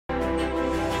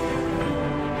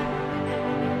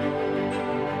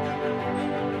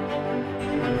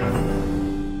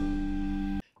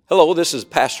Hello, this is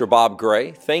Pastor Bob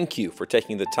Gray. Thank you for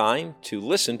taking the time to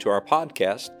listen to our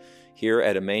podcast here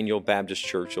at Emmanuel Baptist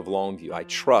Church of Longview. I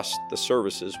trust the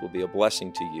services will be a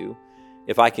blessing to you.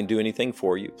 If I can do anything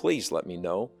for you, please let me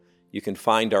know. You can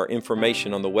find our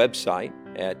information on the website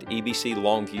at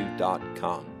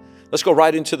ebclongview.com. Let's go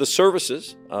right into the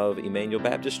services of Emmanuel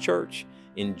Baptist Church.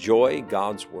 Enjoy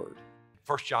God's Word.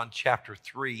 1 John chapter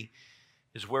 3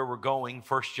 is where we're going.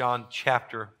 1 John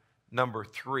chapter number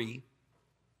 3.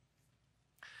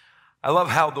 I love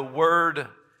how the Word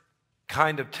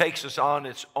kind of takes us on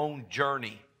its own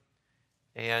journey.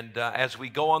 And as we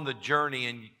go on the journey,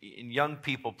 and young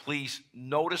people, please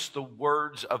notice the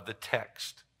words of the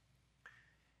text.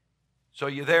 So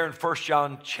you're there in 1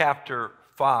 John chapter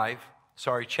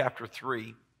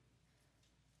 3.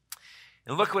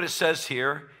 And look what it says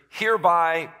here.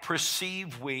 Hereby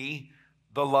perceive we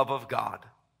the love of God.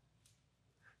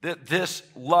 That this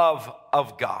love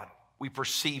of God, we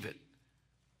perceive it.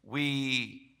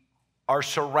 We are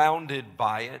surrounded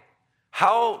by it.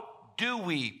 How do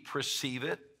we perceive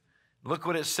it? Look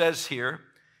what it says here.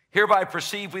 Hereby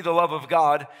perceive we the love of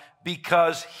God,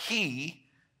 because He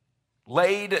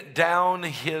laid down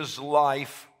His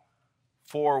life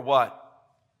for what?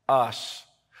 Us.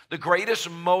 The greatest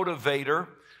motivator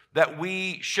that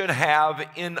we should have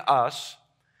in us,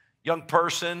 young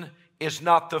person, is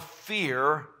not the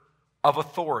fear of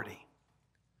authority.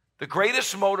 The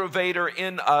greatest motivator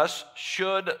in us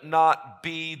should not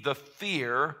be the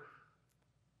fear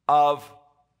of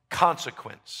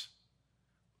consequence.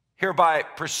 Hereby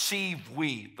perceive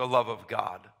we the love of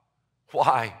God.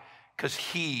 Why? Because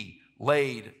He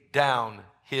laid down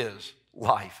His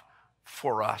life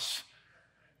for us.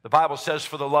 The Bible says,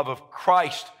 for the love of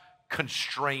Christ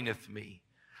constraineth me.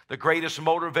 The greatest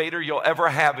motivator you'll ever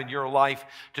have in your life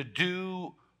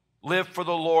to live for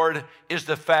the Lord is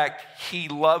the fact He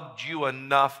loved you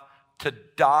enough to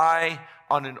die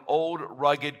on an old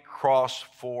rugged cross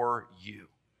for you.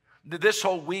 This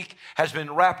whole week has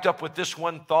been wrapped up with this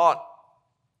one thought.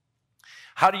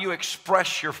 How do you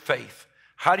express your faith?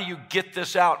 How do you get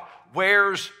this out?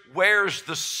 Where's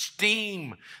the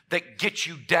steam that gets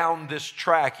you down this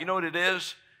track? You know what it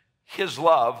is? His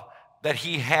love that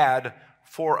He had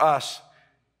for us.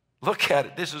 Look at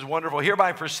it. This is wonderful.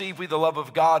 Hereby perceive we the love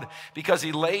of God, because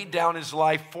He laid down His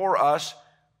life for us.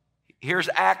 Here's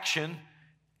action.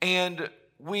 And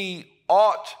we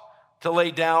ought to lay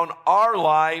down our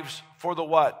lives for the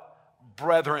what?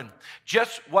 Brethren.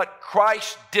 Just what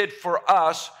Christ did for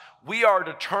us, we are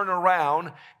to turn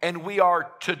around and we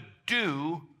are to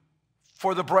do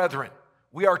for the brethren.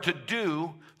 We are to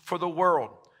do for the world.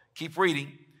 Keep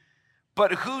reading.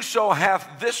 But whoso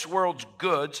hath this world's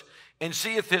goods, and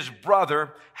seeth his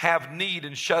brother have need,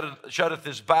 and shutteth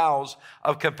his bowels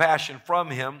of compassion from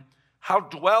him, how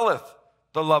dwelleth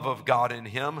the love of God in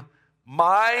him?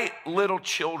 My little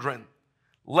children,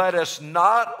 let us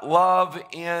not love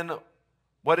in,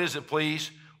 what is it please?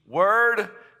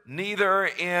 Word, neither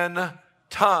in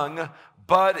tongue,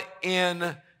 but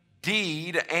in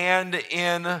deed and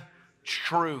in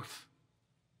truth.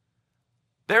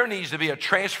 There needs to be a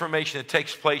transformation that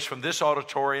takes place from this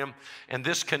auditorium and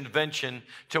this convention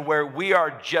to where we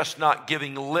are just not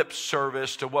giving lip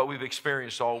service to what we've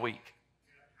experienced all week.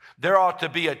 There ought to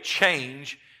be a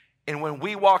change, and when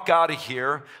we walk out of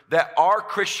here, that our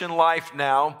Christian life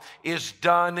now is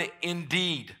done in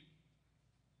deed.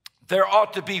 There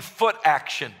ought to be foot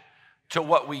action to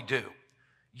what we do.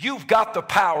 You've got the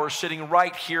power sitting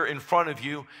right here in front of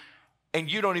you,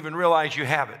 and you don't even realize you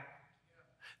have it.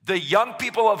 The young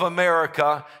people of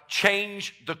America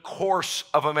changed the course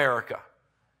of America.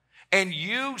 And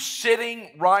you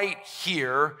sitting right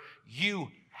here,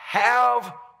 you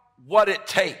have what it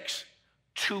takes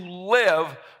to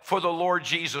live for the Lord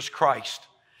Jesus Christ.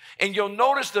 And you'll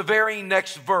notice the very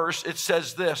next verse, it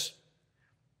says this.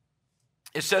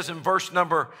 It says in verse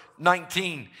number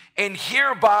 19, and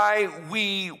hereby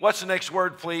we, what's the next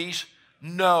word please?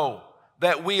 Know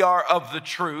that we are of the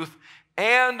truth,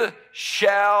 and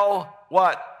shall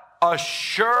what?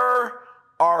 Assure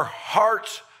our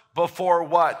hearts before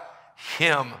what?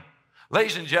 Him.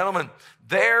 Ladies and gentlemen,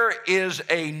 there is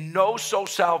a no-so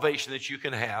salvation that you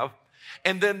can have,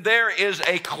 and then there is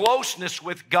a closeness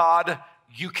with God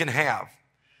you can have.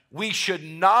 We should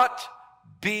not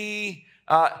be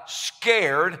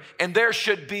scared, and there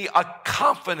should be a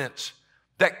confidence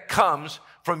that comes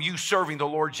from you serving the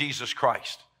Lord Jesus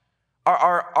Christ.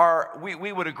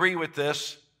 We would agree with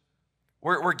this.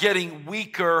 We're getting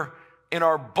weaker in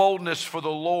our boldness for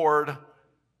the Lord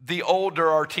the older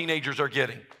our teenagers are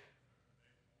getting.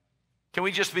 Can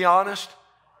we just be honest?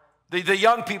 The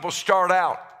young people start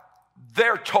out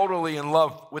they're totally in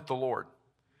love with the Lord.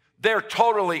 They're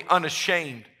totally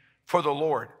unashamed for the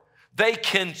Lord. They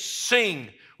can sing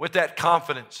with that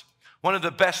confidence. One of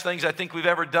the best things I think we've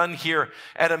ever done here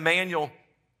at Emmanuel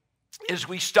is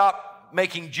we stopped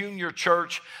making junior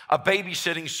church a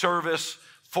babysitting service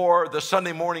for the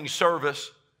Sunday morning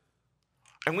service.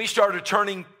 And we started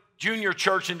turning junior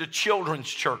church into children's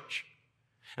church.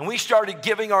 And we started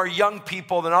giving our young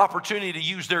people an opportunity to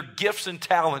use their gifts and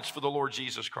talents for the Lord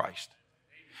Jesus Christ.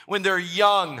 When they're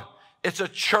young, it's a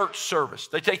church service.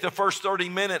 They take the first 30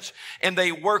 minutes and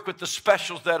they work with the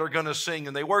specials that are going to sing,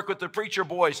 and they work with the preacher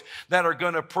boys that are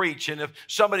going to preach. And if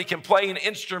somebody can play an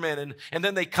instrument, and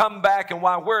then they come back, and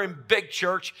while we're in big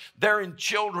church, they're in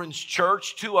children's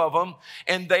church, 2 of them,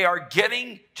 and they are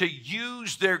getting to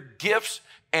use their gifts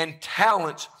and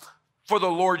talents for the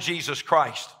Lord Jesus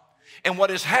Christ. And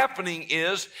what is happening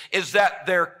is that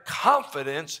their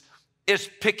confidence is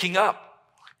picking up.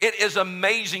 It is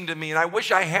amazing to me, and I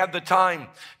wish I had the time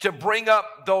to bring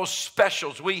up those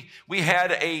specials. We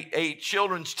had a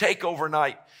children's takeover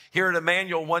night here at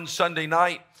Emmanuel one Sunday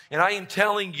night, and I am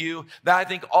telling you that I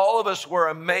think all of us were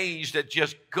amazed at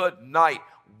just good night.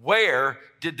 Where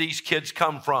did these kids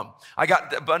come from? I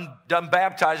got done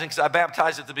baptizing because I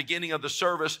baptized at the beginning of the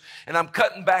service, and I'm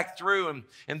cutting back through,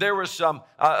 and there was some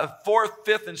 4th,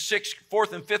 5th, and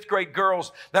 5th grade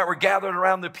girls that were gathered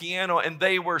around the piano, and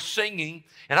they were singing,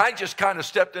 and I just kind of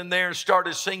stepped in there and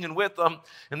started singing with them,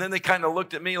 and then they kind of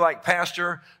looked at me like,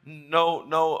 Pastor,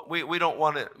 no, we don't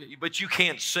want to, but you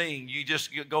can't sing. You just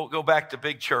go back to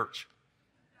big church.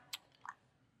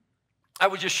 I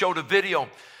was just showed a video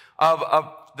of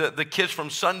the kids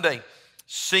from Sunday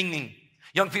singing.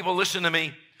 Young people, listen to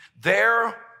me.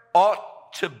 There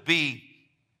ought to be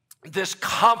this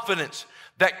confidence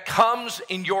that comes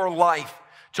in your life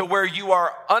to where you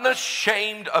are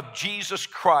unashamed of Jesus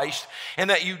Christ, and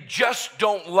that you just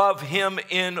don't love him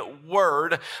in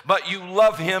word, but you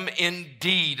love him in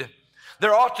deed.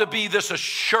 There ought to be this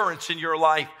assurance in your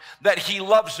life that he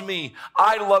loves me,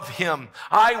 I love him,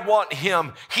 I want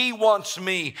him, he wants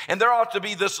me. And there ought to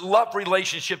be this love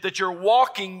relationship that you're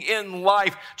walking in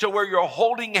life to where you're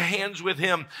holding hands with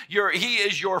him. He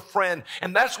is your friend.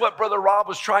 And that's what Brother Rob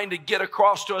was trying to get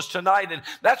across to us tonight. And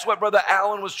that's what Brother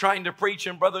Allen was trying to preach,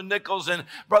 and Brother Nichols and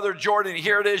Brother Jordan.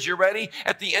 Here it is, you ready?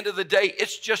 At the end of the day,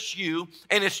 it's just you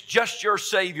and it's just your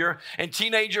Savior. And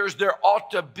teenagers, there ought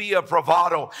to be a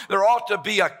bravado. There ought to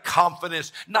be a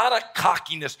confidence, not a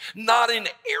cockiness, not an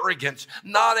arrogance,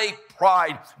 not a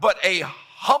pride, but a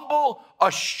humble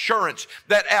assurance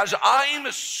that as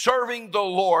I'm serving the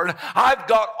Lord, I've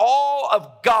got all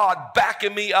of God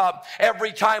backing me up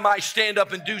every time I stand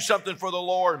up and do something for the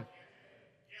Lord.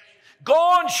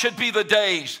 Gone should be the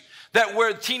days that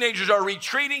where teenagers are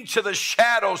retreating to the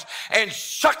shadows and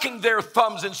sucking their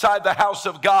thumbs inside the house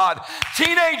of God.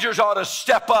 Teenagers ought to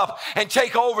step up and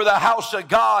take over the house of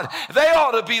God. They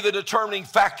ought to be the determining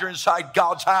factor inside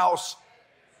God's house.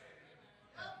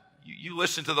 You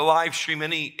listen to the live stream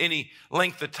any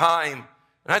length of time,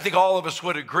 and I think all of us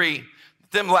would agree,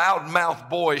 them loudmouth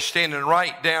boys standing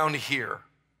right down here.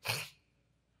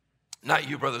 Not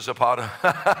you, Brother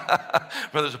Zapata.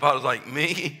 Brother Zapata's like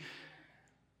me.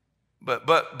 But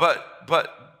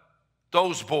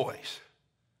those boys,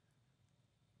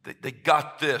 they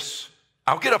got this.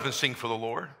 I'll get up and sing for the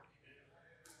Lord.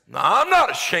 No, I'm not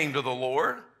ashamed of the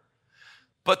Lord.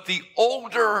 But the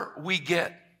older we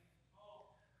get,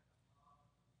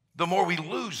 the more we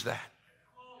lose that.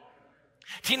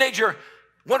 Teenager,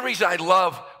 one reason I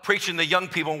love preaching to young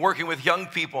people and working with young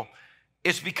people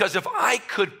is because if I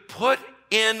could put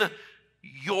in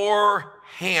your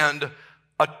hand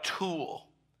a tool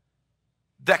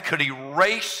that could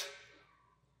erase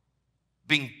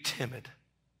being timid.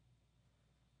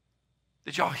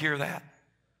 Did y'all hear that?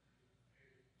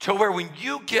 To where when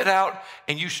you get out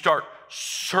and you start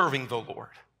serving the Lord.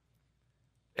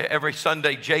 Every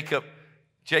Sunday, Jacob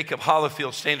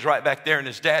Hollifield stands right back there, and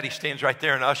his daddy stands right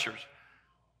there and ushers.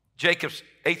 Jacob's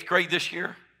 8th grade this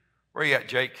year. Where you at,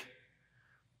 Jake?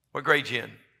 What grade you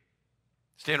in?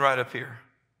 Stand right up here.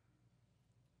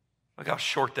 Look how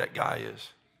short that guy is.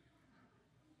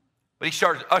 But he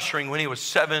started ushering when he was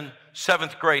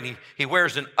 7th grade. He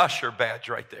wears an usher badge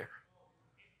right there.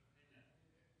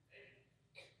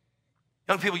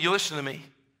 Young people, you listen to me.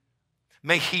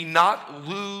 May he not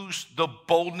lose the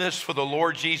boldness for the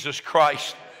Lord Jesus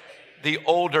Christ the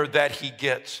older that he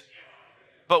gets.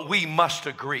 But we must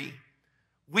agree.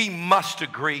 We must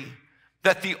agree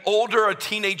that the older a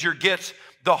teenager gets,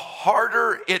 the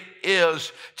harder it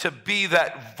is to be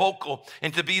that vocal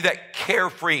and to be that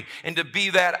carefree and to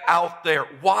be that out there.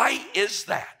 Why is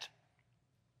that?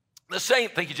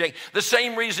 Thank you, Jake. The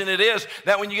same reason it is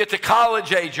that when you get to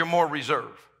college age, you're more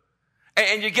reserved.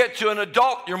 And you get to an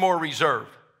adult, you're more reserved.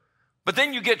 But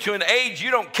then you get to an age, you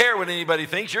don't care what anybody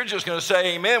thinks. You're just going to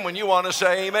say amen when you want to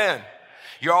say amen.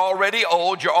 You're already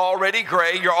old, you're already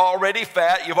gray, you're already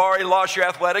fat, you've already lost your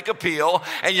athletic appeal,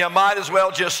 and you might as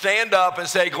well just stand up and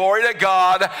say, glory to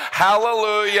God,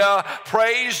 hallelujah,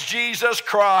 praise Jesus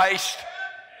Christ.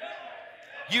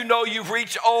 You know you've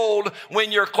reached old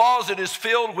when your closet is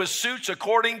filled with suits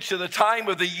according to the time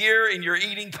of the year in your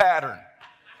eating pattern.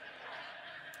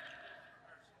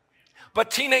 But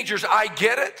teenagers, I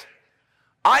get it.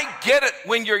 I get it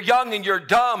when you're young and you're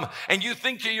dumb and you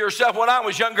think to yourself, when I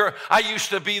was younger, I used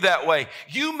to be that way.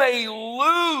 You may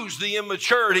lose the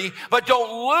immaturity, but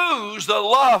don't lose the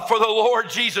love for the Lord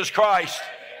Jesus Christ.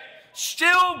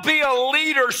 Still be a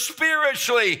leader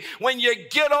spiritually when you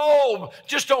get old.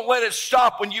 Just don't let it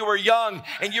stop when you were young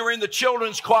and you were in the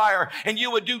children's choir and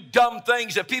you would do dumb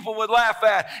things that people would laugh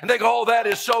at and they go, oh, that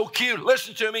is so cute.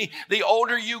 Listen to me. The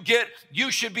older you get,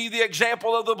 you should be the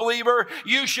example of the believer.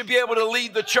 You should be able to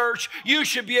lead the church. You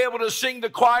should be able to sing the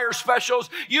choir specials.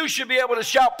 You should be able to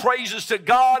shout praises to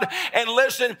God. And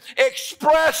listen,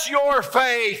 express your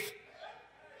faith.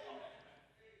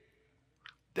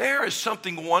 There is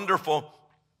something wonderful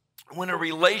when a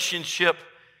relationship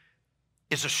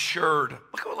is assured.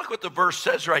 Look what the verse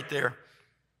says right there.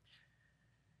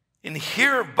 And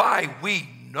hereby we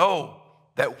know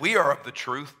that we are of the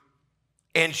truth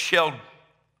and shall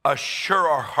assure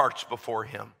our hearts before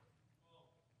him.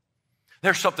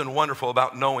 There's something wonderful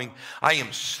about knowing I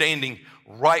am standing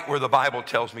right where the Bible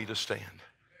tells me to stand.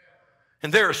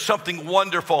 And there is something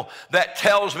wonderful that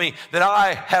tells me that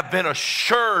I have been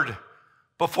assured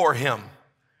before him.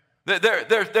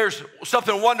 There's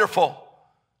something wonderful.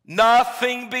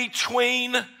 Nothing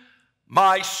between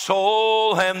my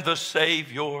soul and the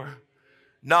Savior,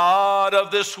 not of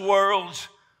this world's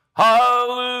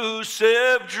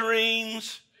elusive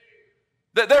dreams.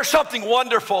 There's something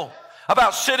wonderful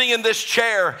about sitting in this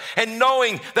chair and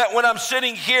knowing that when I'm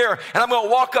sitting here and I'm going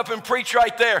to walk up and preach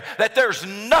right there, that there's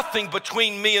nothing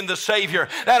between me and the Savior,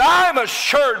 that I'm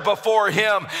assured before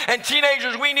him. And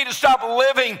teenagers, we need to stop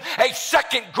living a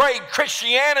second-grade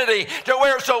Christianity to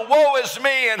where it's a woe is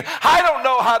me and I don't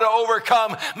know how to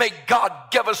overcome. May God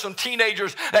give us some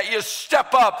teenagers that you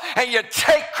step up and you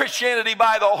take Christianity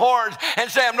by the horns and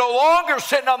say, I'm no longer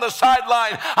sitting on the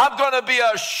sideline. I'm going to be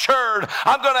assured.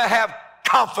 I'm going to have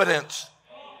confidence.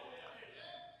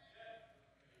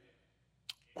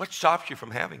 What stops you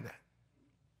from having that?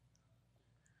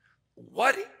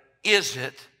 What is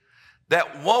it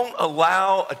that won't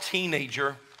allow a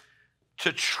teenager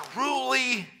to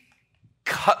truly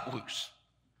cut loose?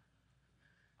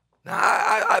 Now,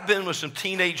 I've been with some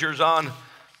teenagers on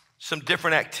some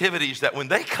different activities that when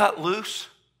they cut loose,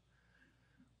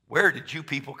 where did you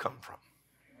people come from?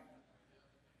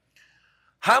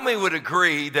 How many would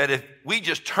agree that if we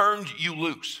just turned you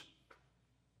loose,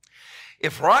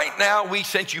 if right now we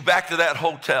sent you back to that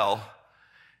hotel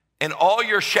and all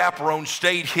your chaperones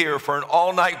stayed here for an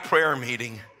all-night prayer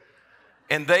meeting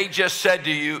and they just said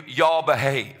to you, y'all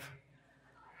behave.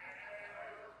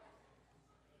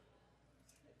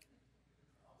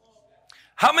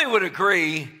 How many would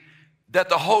agree that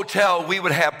the hotel, we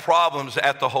would have problems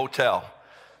at the hotel?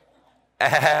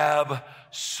 Absolutely.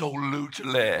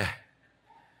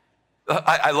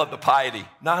 I love the piety.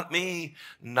 Not me,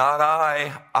 not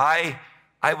I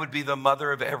would be the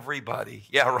mother of everybody.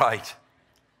 Yeah, right.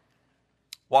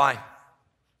 Why?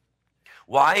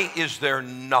 Why is there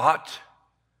not,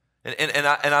 and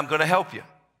I'm going to help you.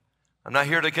 I'm not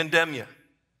here to condemn you.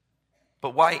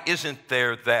 But why isn't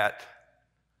there that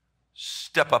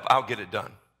step up, I'll get it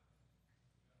done?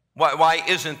 Why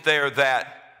isn't there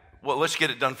that, well, let's get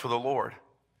it done for the Lord?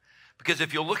 Because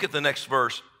if you'll look at the next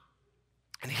verse,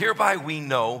 and hereby we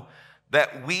know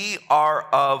that we are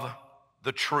of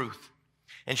the truth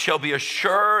and shall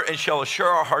assure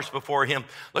our hearts before him.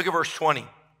 Look at verse 20.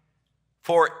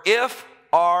 For if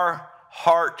our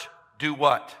heart do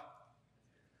what?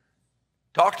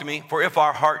 Talk to me. For if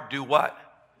our heart do what?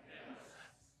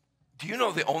 Do you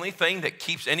know the only thing that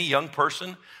keeps any young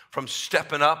person from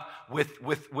stepping up with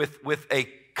a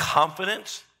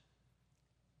confidence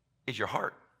is your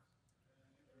heart?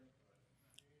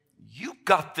 You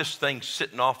got this thing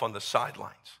sitting off on the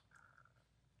sidelines.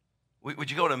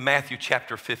 Would you go to Matthew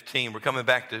chapter 15? We're coming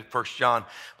back to 1 John,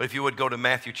 but if you would go to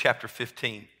Matthew chapter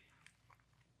 15.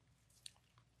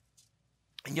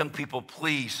 And young people,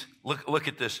 please look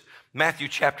at this. Matthew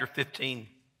chapter 15.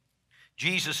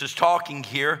 Jesus is talking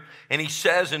here, and he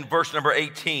says in verse number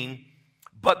 18,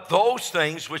 but those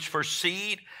things which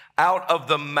proceed out of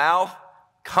the mouth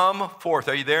come forth.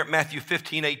 Are you there? Matthew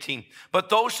 15:18. But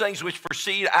those things which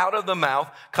proceed out of the mouth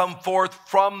come forth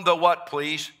from the what,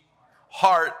 please?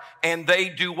 Heart. And they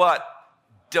do what?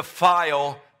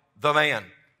 Defile the man.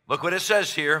 Look what it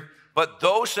says here. But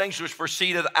those things which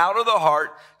proceeded out of the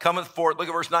heart cometh forth. Look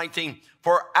at verse 19.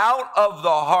 For out of the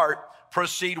heart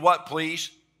proceed what, please?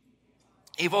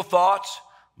 Evil thoughts,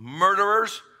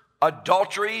 murderers,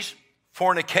 adulteries,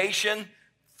 fornication,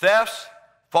 thefts,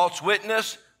 false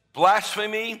witness,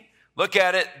 blasphemy. Look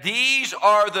at it. These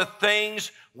are the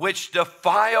things which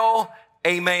defile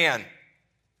a man.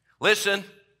 Listen,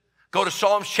 go to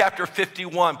Psalms chapter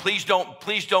 51. Please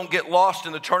don't get lost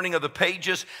in the turning of the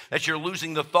pages that you're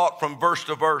losing the thought from verse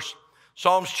to verse.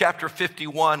 Psalms chapter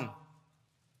 51.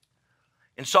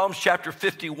 In Psalms chapter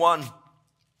 51,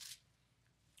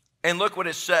 and look what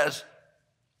it says.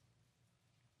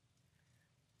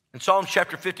 In Psalms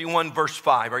chapter 51, verse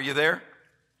 5. Are you there?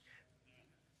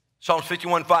 Psalms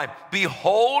 51:5.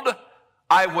 Behold,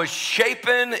 I was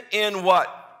shapen in what?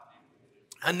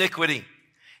 Iniquity.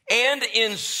 And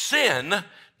in sin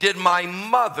did my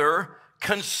mother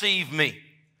conceive me.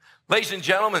 Ladies and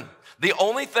gentlemen, the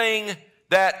only thing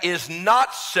that is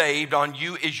not saved on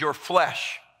you is your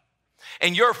flesh.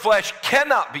 And your flesh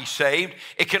cannot be saved.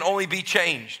 It can only be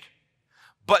changed.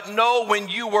 But know, when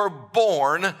you were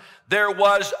born, there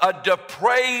was a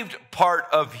depraved part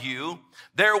of you.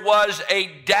 There was a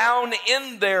down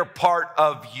in there part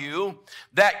of you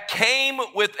that came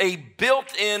with a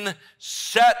built-in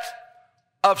set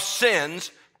of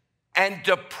sins and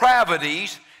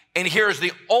depravities. And here's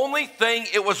the only thing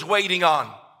it was waiting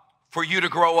on: for you to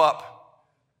grow up.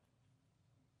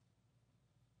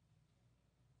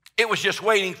 It was just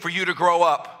waiting for you to grow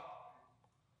up.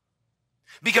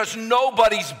 Because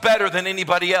nobody's better than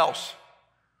anybody else.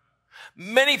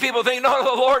 Many people think, no,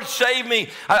 the Lord saved me.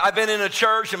 I've been in a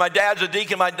church and my dad's a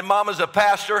deacon, my mama's a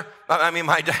pastor.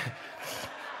 My dad.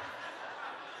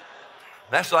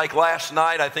 That's like last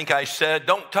night, I think I said,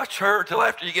 don't touch her till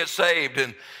after you get saved.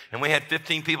 And we had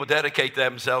 15 people dedicate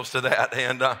themselves to that.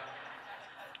 And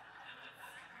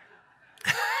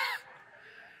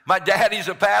my daddy's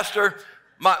a pastor.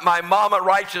 My mama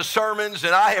writes his sermons,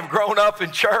 and I have grown up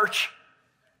in church.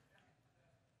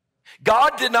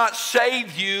 God did not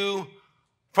save you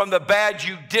from the bad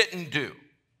you didn't do.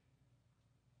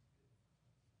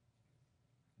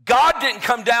 God didn't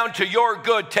come down to your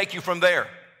good, take you from there.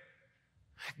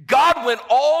 God went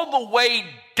all the way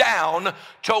down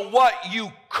to what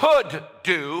you could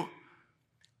do,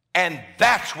 and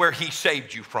that's where he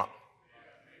saved you from.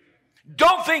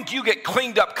 Don't think you get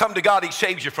cleaned up, come to God, he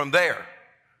saves you from there.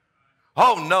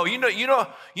 Oh no, you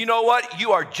know what?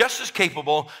 You are just as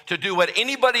capable to do what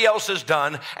anybody else has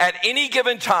done at any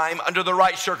given time under the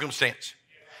right circumstance.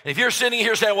 If you're sitting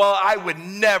here saying, well, I would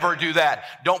never do that,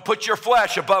 don't put your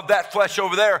flesh above that flesh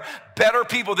over there. Better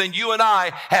people than you and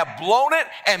I have blown it,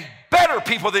 and better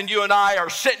people than you and I are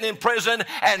sitting in prison,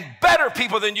 and better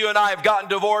people than you and I have gotten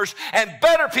divorced, and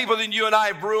better people than you and I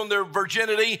have ruined their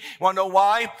virginity. You want to know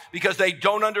why? Because they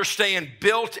don't understand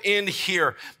built in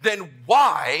here. Then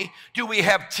why do we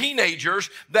have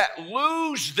teenagers that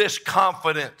lose this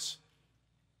confidence?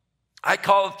 I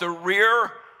call it the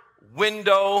rear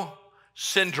window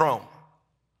syndrome.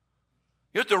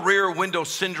 You know what the rear window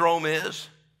syndrome is?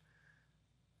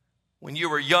 When you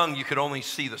were young, you could only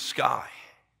see the sky.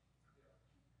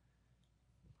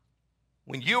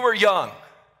 When you were young,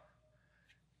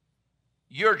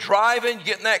 you're driving, you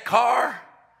get in that car,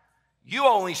 you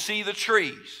only see the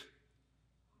trees.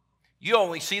 You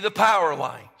only see the power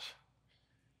lines.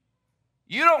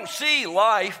 You don't see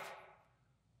life,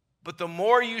 but the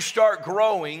more you start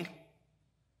growing,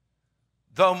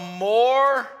 the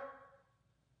more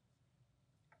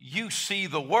you see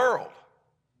the world.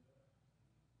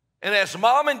 And as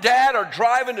mom and dad are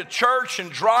driving to church and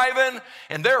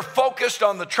they're focused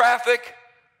on the traffic,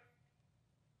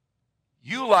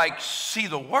 you see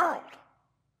the world.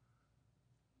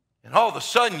 And all of a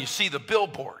sudden you see the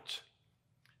billboards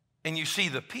and you see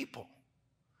the people.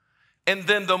 And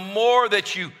then the more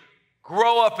that you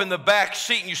grow up in the back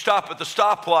seat and you stop at the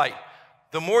stoplight,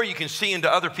 the more you can see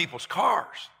into other people's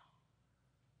cars.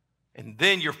 And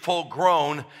then you're full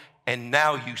grown and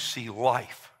now you see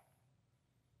life.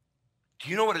 Do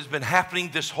you know what has been happening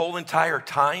this whole entire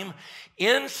time?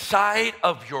 Inside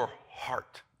of your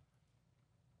heart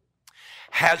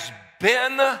has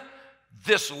been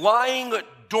this lying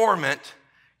dormant,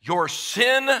 your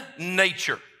sin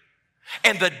nature.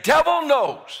 And the devil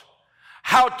knows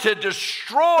how to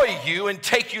destroy you and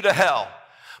take you to hell.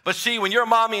 But see, when your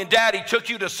mommy and daddy took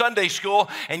you to Sunday school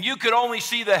and you could only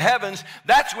see the heavens,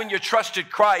 that's when you trusted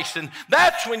Christ. And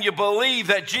that's when you believe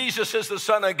that Jesus is the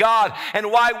Son of God.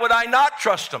 And why would I not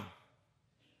trust him?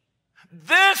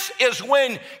 This is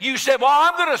when you say, well,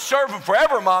 I'm going to serve him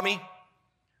forever, Mommy.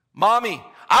 Mommy,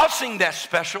 I'll sing that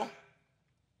special.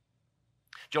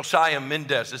 Josiah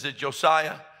Mendez, is it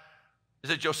Josiah? Is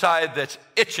it Josiah that's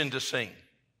itching to sing?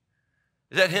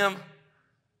 Is that him?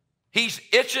 He's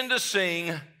itching to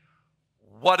sing,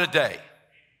 What a Day.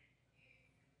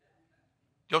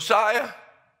 Josiah,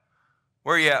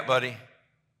 where you at, buddy?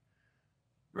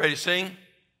 Ready to sing?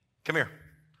 Come here.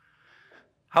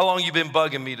 How long you been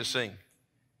bugging me to sing?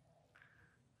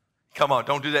 Come on,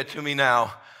 don't do that to me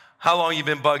now. How long you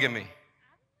been bugging me?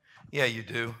 Yeah, you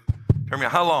do. Turn me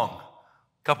on. How long?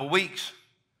 Couple weeks?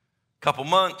 Couple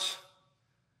months?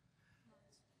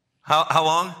 How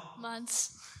long?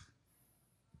 Months.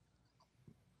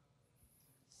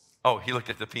 Oh, he looked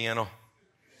at the piano.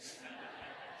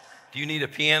 Do you need a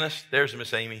pianist? There's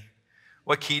Miss Amy.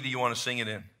 What key do you want to sing it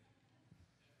in?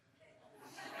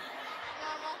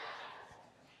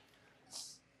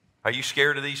 Are you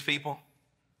scared of these people?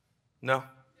 No?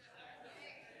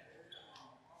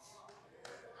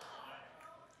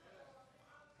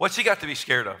 What's he got to be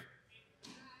scared of?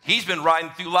 He's been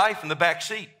riding through life in the back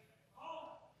seat.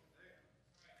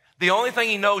 The only thing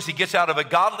he knows, he gets out of a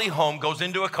godly home, goes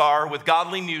into a car with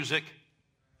godly music,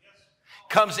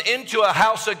 comes into a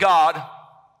house of God.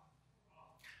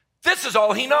 This is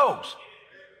all he knows.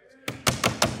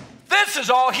 This is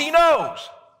all he knows.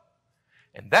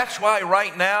 And that's why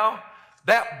right now,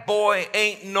 that boy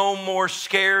ain't no more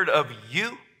scared of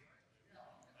you.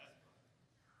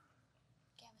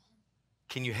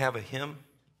 Can you have a hymn?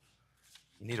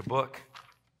 You need a book?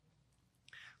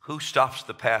 Who stops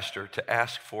the pastor to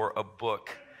ask for a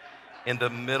book in the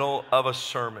middle of a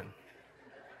sermon?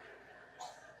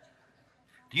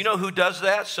 Do you know who does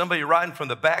that? Somebody riding from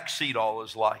the back seat all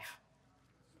his life.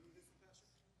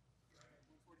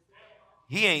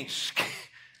 He ain't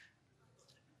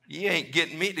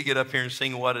getting me to get up here and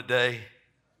sing What a Day.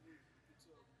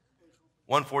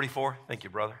 144. Thank you,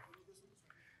 brother.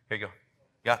 Here you go.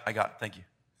 I got it. Thank you.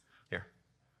 Here.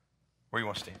 Where you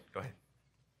want to stand? Go ahead.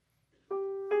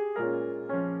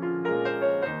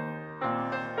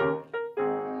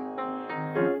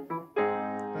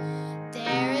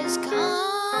 There is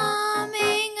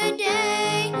coming a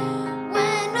day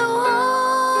when no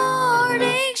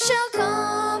heartache shall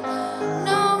come,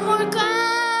 no more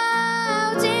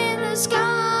clouds in the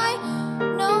sky,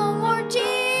 no more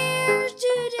tears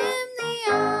to dim the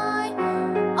eye.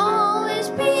 All is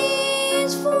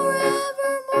peace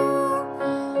forevermore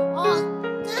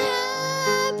on the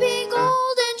happy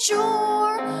golden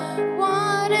shore.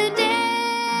 What a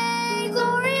day,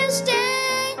 glorious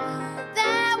day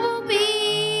that will be.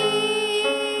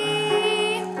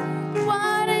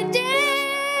 What a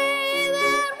day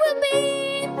that will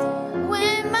be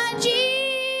when my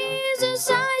Jesus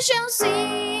I shall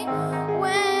see.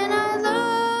 When I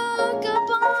look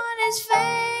upon his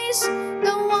face,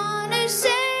 the one who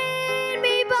saved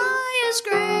me by his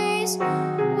grace.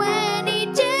 When he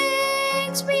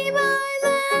takes me by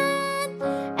the hand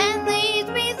and leads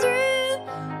me through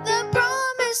the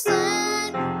promised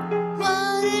land.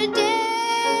 What a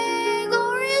day,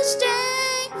 glorious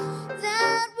day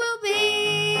that will be.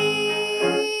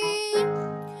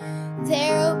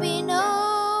 There'll be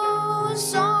no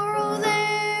sorrow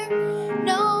there,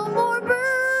 no more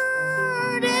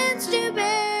burdens to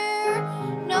bear,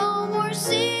 no more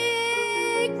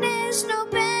sickness, no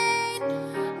pain,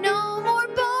 no more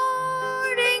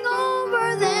parting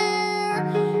over there.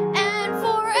 And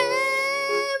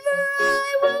forever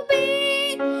I will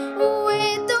be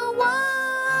with the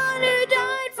one who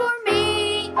died for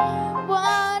me.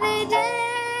 What a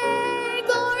day,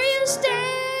 glorious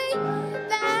day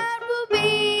that will be.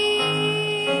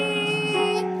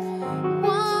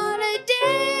 What a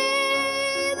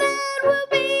day that will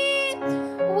be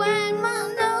when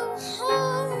my no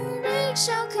heartache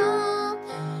shall come.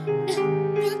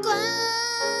 No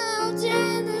clouds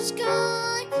in the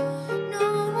sky,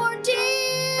 no more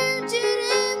tears to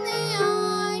dim the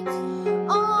eye.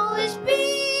 All is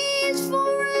peace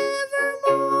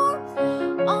forevermore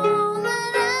on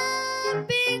that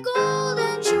happy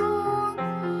golden shore.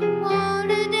 What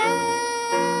a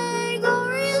day,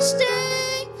 glorious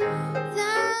day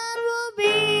that will be.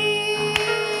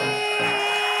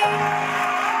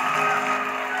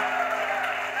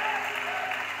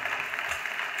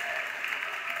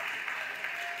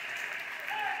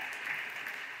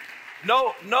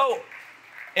 No,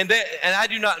 and I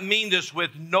do not mean this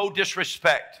with no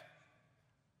disrespect.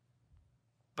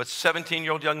 But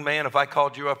 17-year-old young man, if I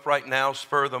called you up right now,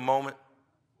 spur of the moment,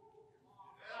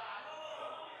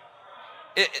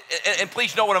 and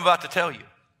please know what I'm about to tell you.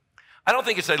 I don't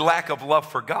think it's a lack of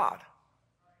love for God.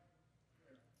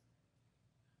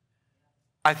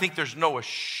 I think there's no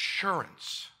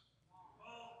assurance.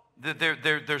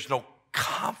 There's no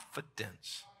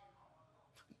confidence.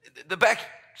 The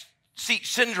backseat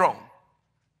syndrome.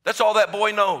 That's all that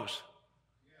boy knows.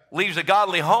 Leaves a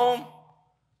godly home,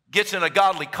 gets in a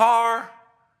godly car.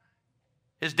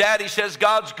 His daddy says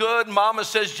God's good. Mama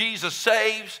says Jesus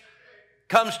saves.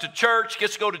 Comes to church,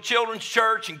 gets to go to children's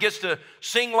church, and gets to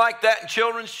sing like that in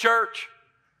children's church.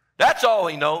 That's all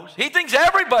he knows. He thinks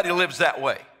everybody lives that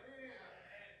way.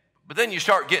 But then you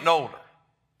start getting older.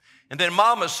 And then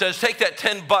mama says, take that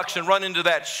 $10 and run into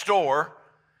that store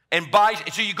and buy.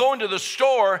 So you go into the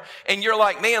store and you're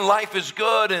like, man, life is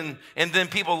good. And then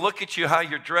people look at you, how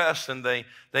you're dressed, and they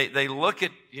look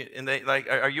at you and they like,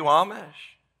 are you Amish?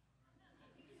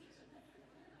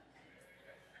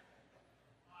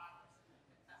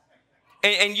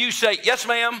 And you say, yes,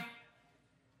 ma'am.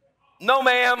 No,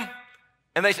 ma'am.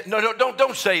 And they say, no,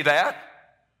 don't say that.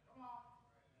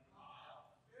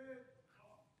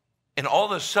 And all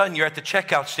of a sudden, you're at the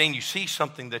checkout stand, you see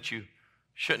something that you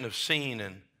shouldn't have seen,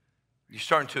 and you're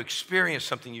starting to experience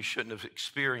something you shouldn't have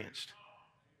experienced.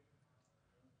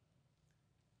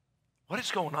 What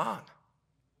is going on?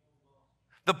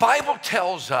 The Bible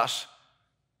tells us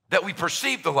that we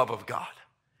perceive the love of God.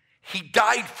 He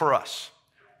died for us.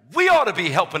 We ought to be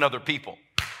helping other people.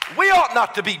 We ought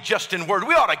not to be just in word.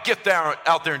 We ought to get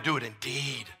out there and do it in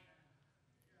deed.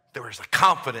 There is a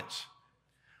confidence.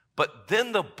 But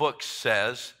then the book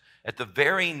says, at the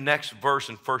very next verse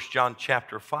in 1 John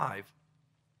chapter 5,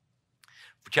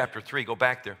 chapter 3, go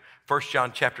back there. 1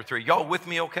 John chapter 3. Y'all with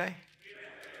me okay?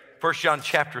 1 John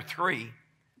chapter 3.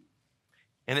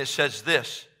 And it says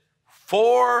this,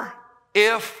 for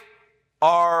if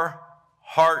our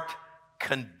heart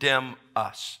condemn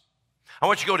us. I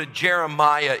want you to go to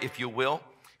Jeremiah, if you will,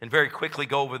 and very quickly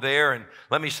go over there. And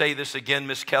let me say this again,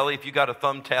 Miss Kelly, if you got a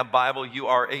thumb tab Bible, you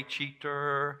are a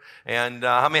cheater. And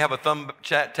how many have a thumb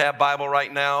tab Bible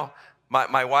right now?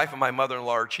 My wife and my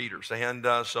mother-in-law are cheaters. And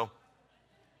so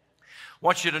I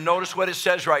want you to notice what it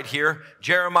says right here,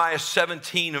 Jeremiah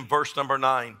 17 and verse number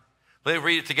 9. Let me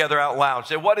read it together out loud.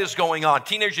 Say, what is going on?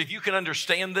 Teenagers, if you can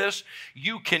understand this,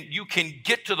 you can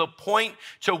get to the point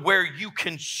to where you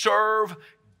can serve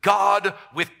God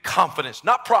with confidence.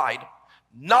 Not pride,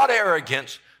 not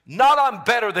arrogance, not I'm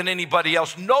better than anybody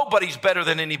else. Nobody's better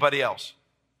than anybody else.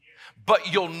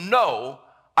 But you'll know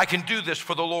I can do this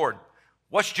for the Lord.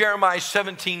 What's Jeremiah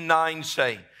 17:9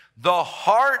 say? The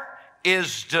heart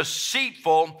is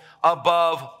deceitful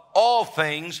above all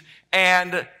things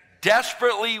and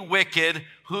desperately wicked.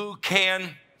 How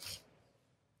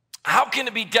can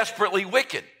it be desperately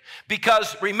wicked?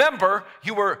 Because remember,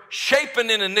 you were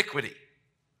shapen in iniquity.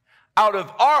 Out of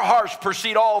our hearts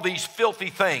proceed all these filthy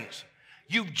things.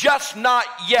 You've just not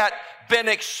yet been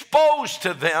exposed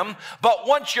to them, but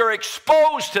once you're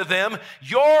exposed to them,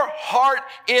 your heart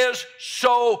is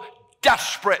so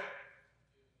desperate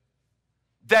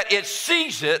that it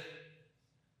sees it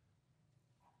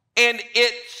and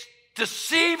it's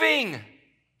deceiving.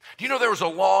 Do you know there was a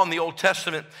law in the Old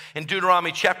Testament in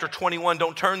Deuteronomy chapter 21?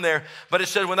 Don't turn there. But it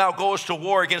said, when thou goest to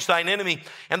war against thine enemy,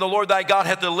 and the Lord thy God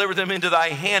hath delivered them into thy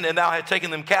hand, and thou hast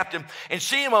taken them captive, and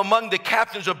see him among the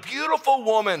captains a beautiful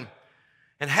woman,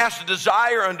 and hast a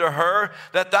desire unto her,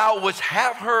 that thou wouldst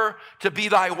have her to be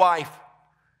thy wife.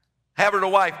 Have her to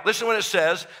wife. Listen what it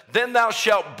says. Then thou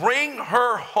shalt bring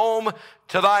her home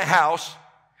to thy house,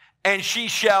 and she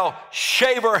shall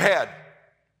shave her head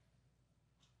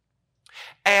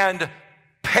and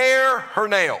pare her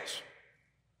nails.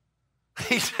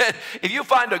 He said, if you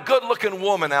find a good-looking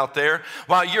woman out there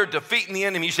while you're defeating the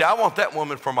enemy, you say, I want that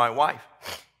woman for my wife.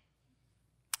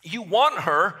 You want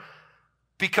her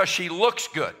because she looks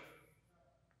good.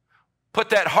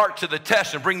 Put that heart to the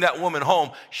test and bring that woman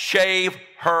home. Shave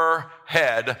her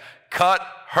head, cut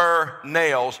her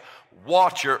nails,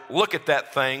 watch her, look at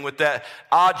that thing with that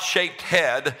odd-shaped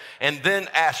head, and then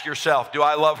ask yourself, do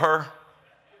I love her?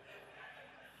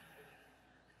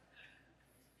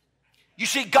 You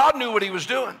see, God knew what he was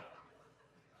doing.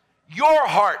 Your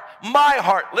heart, my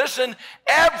heart. Listen,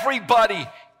 everybody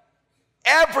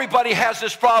has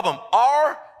this problem.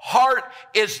 Our heart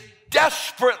is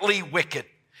desperately wicked.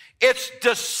 It's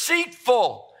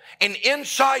deceitful. And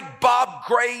inside Bob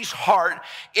Gray's heart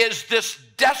is this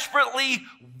desperately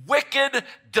wicked,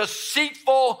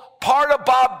 deceitful part of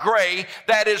Bob Gray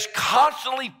that is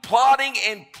constantly plotting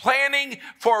and planning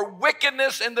for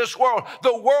wickedness in this world.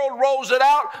 The world rolls it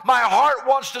out. My heart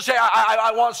wants to say,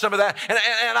 I want some of that,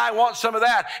 and I want some of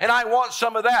that, and I want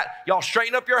some of that. Y'all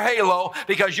straighten up your halo,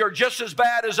 because you're just as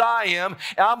bad as I am,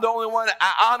 and I'm the only one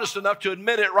honest enough to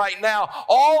admit it right now.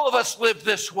 All of us live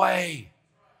this way.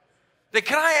 Then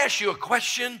can I ask you a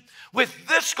question? With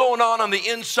this going on the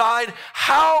inside,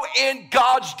 how in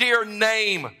God's dear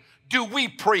name do we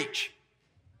preach?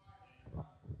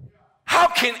 How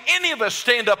can any of us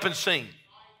stand up and sing?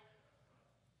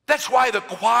 That's why the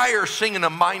choir sing in a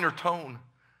minor tone.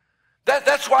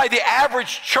 That's why the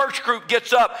average church group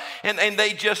gets up and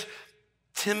they just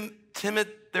timid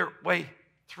their way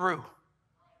through.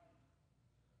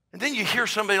 And then you hear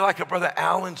somebody like a Brother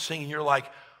Allen sing, and you're like,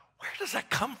 where does that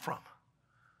come from?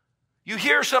 You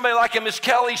hear somebody like a Miss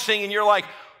Kelly sing, and you're like,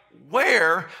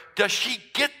 where does she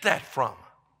get that from?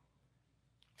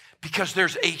 Because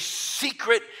there's a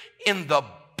secret in the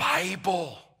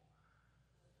Bible.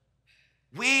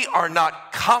 We are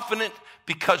not confident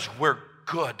because we're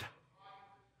good.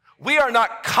 We are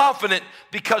not confident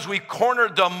because we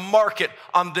cornered the market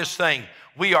on this thing.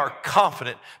 We are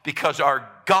confident because our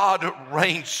God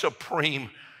reigns supreme.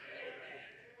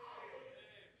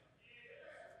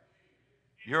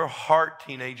 Your heart,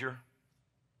 teenager,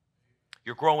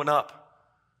 you're growing up.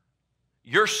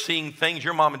 You're seeing things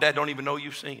your mom and dad don't even know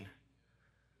you've seen.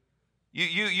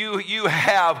 You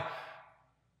have,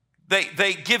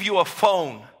 they give you a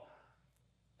phone.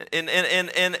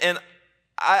 And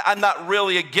I'm not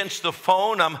really against the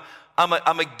phone.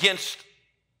 I'm against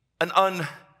an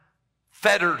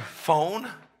unfettered phone.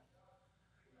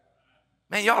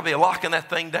 Man, you ought to be locking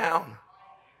that thing down.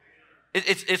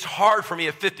 It's hard for me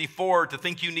at 54 to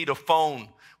think you need a phone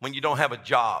when you don't have a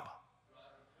job.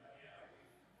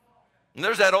 And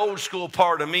there's that old school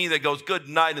part of me that goes, good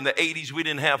night. In the 80s, we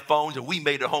didn't have phones and we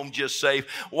made it home just safe.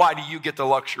 Why do you get the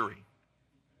luxury?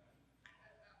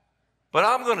 But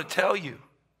I'm going to tell you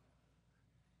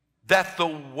that the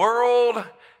world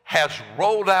has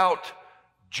rolled out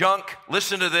junk,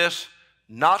 listen to this,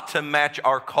 not to match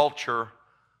our culture,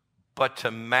 but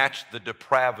to match the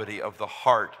depravity of the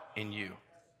heart in you.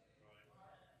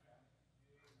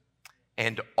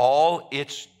 And all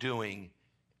it's doing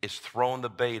is throwing the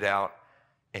bait out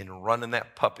and running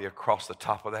that puppy across the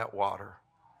top of that water.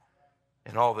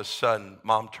 And all of a sudden,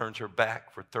 mom turns her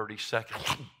back for 30 seconds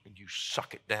and you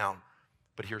suck it down.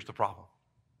 But here's the problem.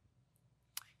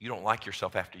 You don't like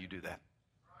yourself after you do that.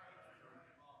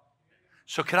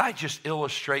 So can I just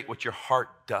illustrate what your heart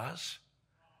does?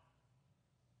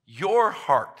 Your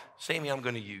heart, Sammy, I'm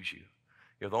going to use you.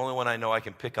 You're the only one I know I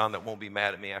can pick on that won't be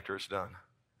mad at me after it's done.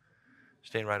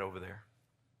 Staying right over there.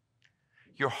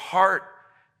 Your heart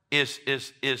is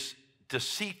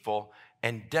deceitful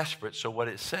and desperate. So what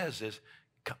it says is,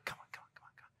 come on.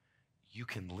 You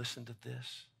can listen to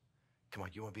this. Come on,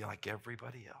 you want to be like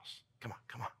everybody else. Come on.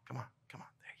 There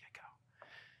you go.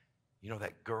 You know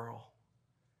that girl?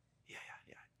 Yeah.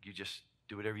 You just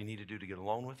do whatever you need to do to get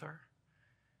alone with her.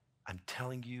 I'm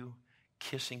telling you,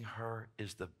 kissing her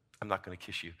is I'm not going to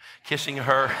kiss you. Kissing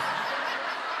her.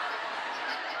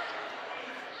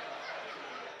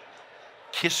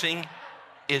 Kissing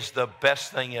is the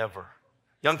best thing ever.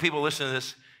 Young people, listen to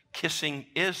this. Kissing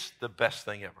is the best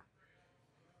thing ever.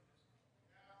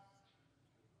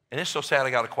 And it's so sad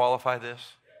I got to qualify this.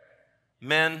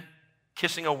 Men,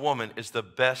 kissing a woman is the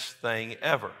best thing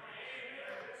ever.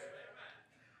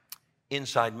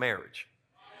 Inside marriage.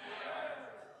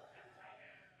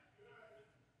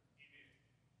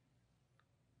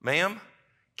 Ma'am,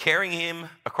 carrying him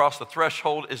across the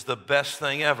threshold is the best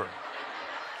thing ever.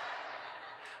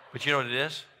 But you know what it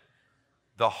is?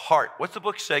 The heart. What's the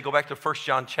book say? Go back to 1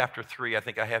 John chapter 3. I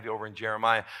think I have you over in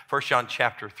Jeremiah. 1 John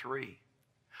chapter 3.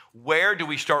 Where do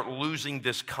we start losing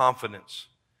this confidence?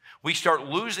 We start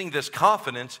losing this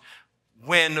confidence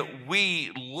when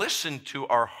we listen to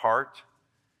our heart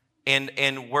and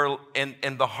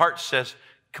the heart says,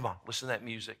 come on, listen to that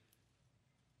music.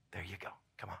 There you go.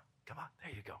 Come on.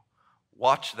 There you go.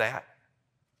 Watch that.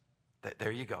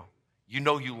 There you go. You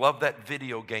know you love that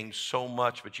video game so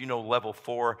much, but you know level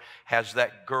 4 has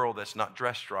that girl that's not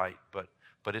dressed right, but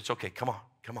it's okay. Come on.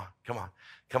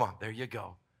 There you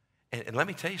go. And let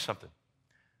me tell you something.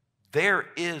 There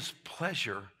is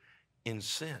pleasure in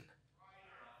sin.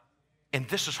 And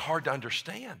this is hard to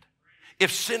understand.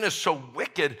 If sin is so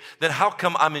wicked, then how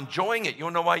come I'm enjoying it? You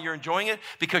want to know why you're enjoying it?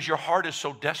 Because your heart is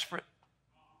so desperate.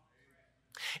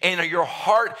 And your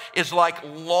heart is like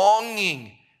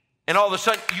longing And all of a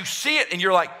sudden you see it and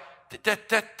you're like,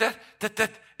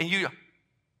 that, and you.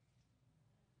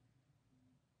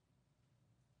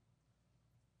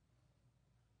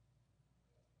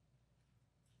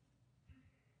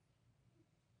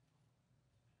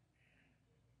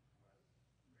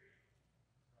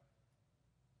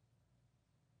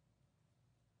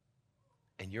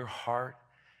 And your heart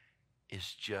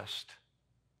is just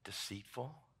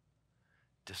deceitful,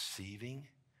 deceiving,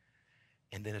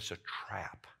 and then it's a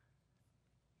trap.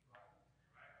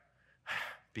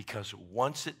 Because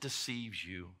once it deceives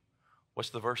you,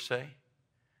 what's the verse say?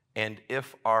 And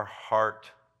if our heart,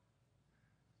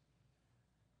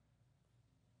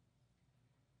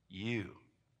 you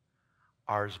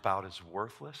are about as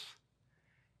worthless,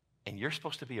 and you're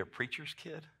supposed to be a preacher's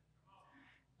kid,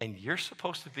 and you're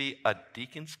supposed to be a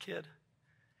deacon's kid,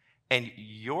 and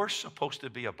you're supposed to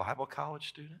be a Bible college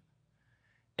student,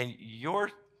 and you're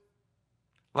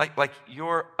like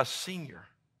you're a senior,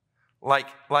 like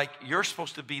you're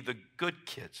supposed to be the good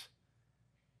kids.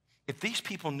 If these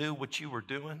people knew what you were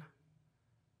doing,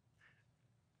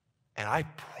 and I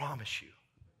promise you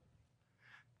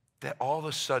that all of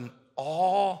a sudden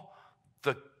all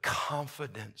the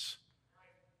confidence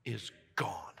is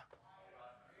gone.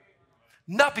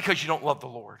 Not because you don't love the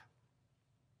Lord.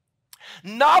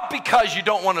 Not because you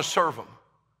don't want to serve Him.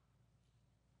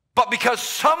 But because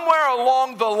somewhere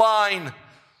along the line,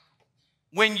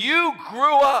 when you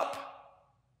grew up,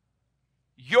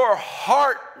 your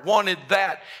heart wanted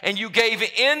that, and you gave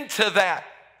in to that.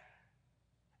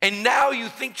 And now you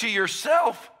think to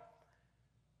yourself,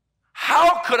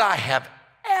 how could I have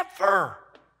ever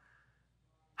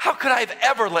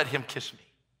let him kiss me?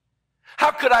 How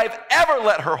could I have ever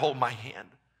let her hold my hand?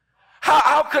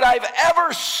 How could I have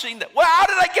ever seen that? Well, how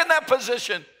did I get in that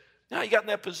position? Now you got in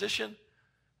that position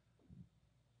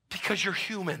because you're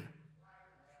human.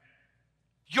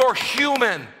 You're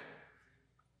human.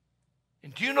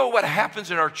 And do you know what happens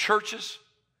in our churches?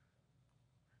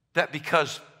 That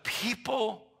because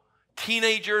people,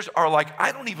 teenagers are like,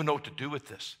 I don't even know what to do with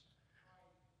this.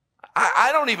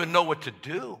 I don't even know what to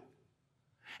do.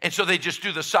 And so they just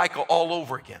do the cycle all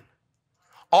over again.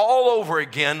 All over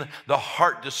again, the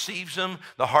heart deceives them,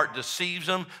 the heart deceives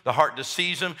them, the heart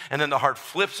deceives them, and then the heart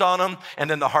flips on them, and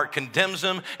then the heart condemns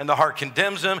them, and the heart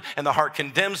condemns them, and the heart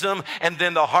condemns them, and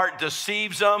then the heart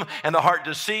deceives them, and the heart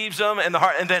deceives them, and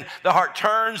then the heart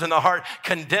turns, and the heart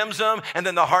condemns them, and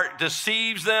then the heart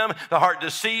deceives them, the heart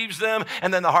deceives them,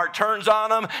 and then the heart turns on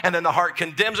them, and then the heart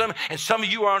condemns them. And some of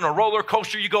you are on a roller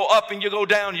coaster. You go up and you go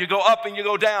down, you go up and you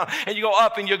go down, and you go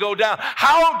up and you go down.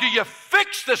 How do you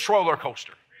fix this roller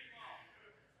coaster?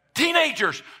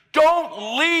 Teenagers,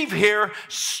 don't leave here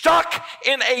stuck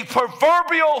in a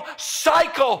proverbial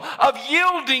cycle of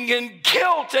yielding and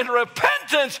guilt and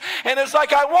repentance. And it's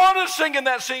like, I want to sing in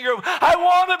that singing group. I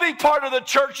want to be part of the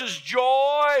church's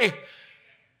joy.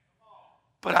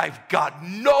 But I've got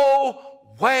no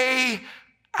way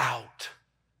out.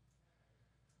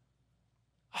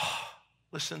 Oh,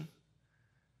 listen,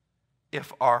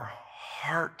 if our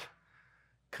heart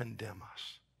condemn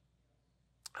us,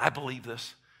 I believe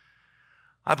this.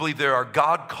 I believe there are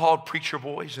God-called preacher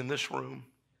boys in this room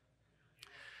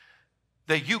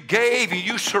that you gave and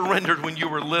you surrendered when you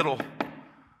were little,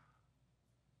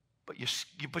 but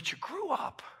you grew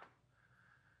up,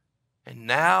 and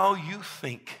now you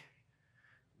think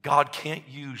God can't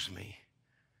use me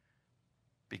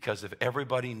because if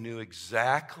everybody knew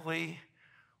exactly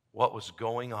what was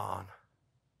going on,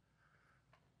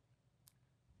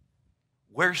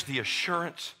 where's the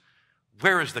assurance?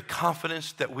 Where is the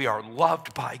confidence that we are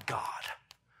loved by God?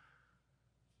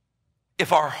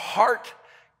 If our heart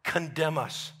condemn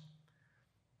us.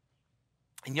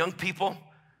 And young people, I'm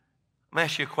going to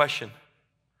ask you a question.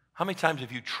 How many times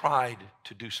have you tried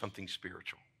to do something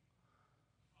spiritual?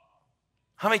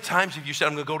 How many times have you said,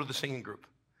 I'm going to go to the singing group?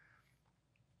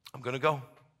 I'm going to go.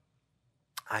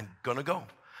 I'm going to go.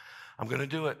 I'm going to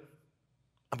do it.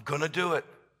 I'm going to do it.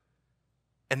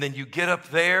 And then you get up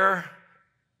there,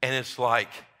 and it's like,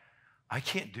 I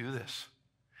can't do this.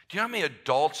 Do you know how many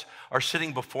adults are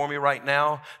sitting before me right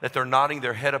now that they're nodding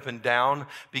their head up and down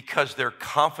because their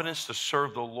confidence to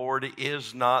serve the Lord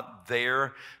is not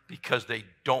there because they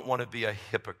don't want to be a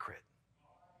hypocrite?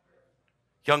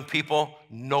 Young people,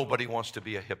 nobody wants to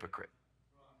be a hypocrite.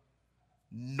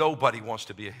 Nobody wants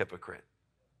to be a hypocrite.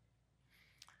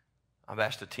 I've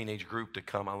asked a teenage group to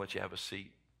come. I'll let you have a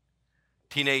seat.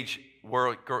 Teenage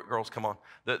world, girls, come on.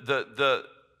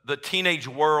 The teenage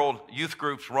world youth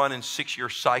groups run in 6-year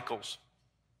cycles.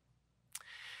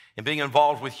 And being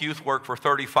involved with youth work for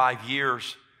 35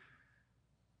 years,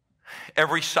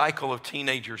 every cycle of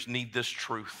teenagers need this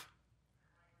truth.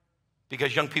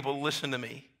 Because young people, listen to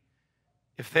me.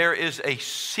 If there is a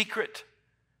secret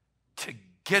to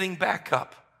getting back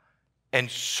up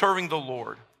and serving the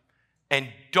Lord, and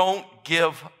don't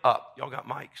give up. Y'all got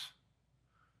mics?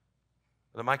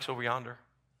 Are the mics over yonder?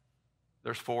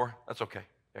 There's 4. That's okay.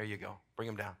 There you go. Bring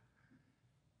them down.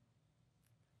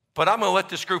 But I'm going to let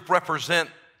this group represent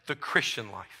the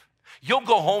Christian life. You'll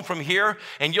go home from here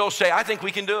and you'll say, I think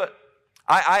we can do it.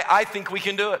 I think we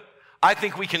can do it. I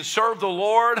think we can serve the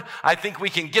Lord. I think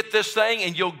we can get this thing,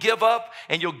 and you'll give up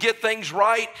and you'll get things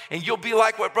right, and you'll be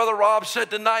like what Brother Rob said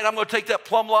tonight. I'm going to take that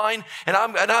plumb line and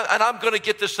I'm going to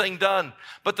get this thing done.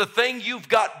 But the thing you've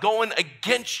got going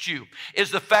against you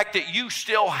is the fact that you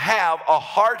still have a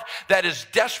heart that is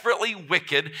desperately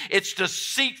wicked. It's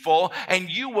deceitful,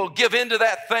 and you will give into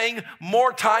that thing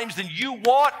more times than you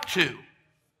want to.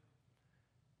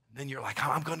 Then you're like,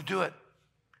 I'm going to do it.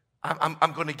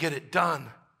 I'm going to get it done.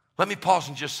 Let me pause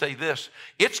and just say this.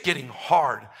 It's getting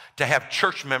hard to have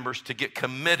church members to get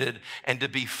committed and to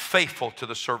be faithful to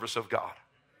the service of God.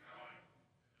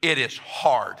 It is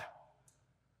hard.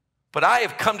 But I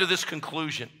have come to this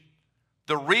conclusion.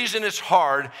 The reason it's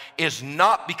hard is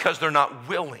not because they're not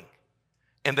willing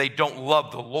and they don't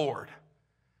love the Lord.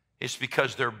 It's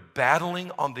because they're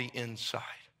battling on the inside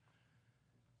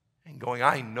and going,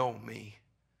 I know me.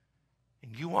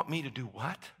 And you want me to do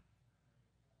what?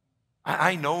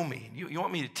 I know me. You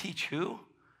want me to teach who?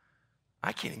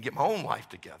 I can't even get my own life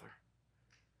together.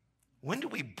 When do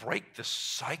we break the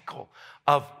cycle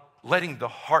of letting the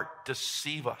heart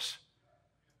deceive us?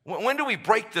 When do we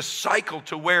break the cycle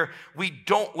to where we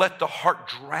don't let the heart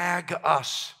drag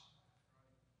us?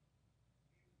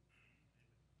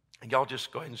 And y'all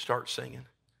just go ahead and start singing.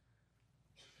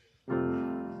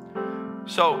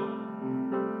 So,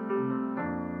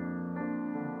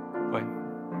 go ahead.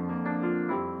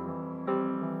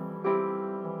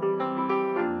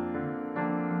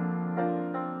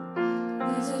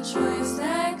 Choice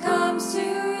that comes to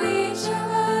each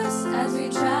of us as we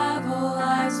travel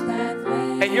life's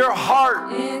pathway. And your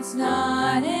heart it's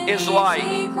not an is like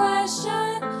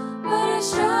question, but a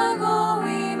struggle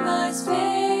we must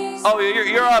face. Oh,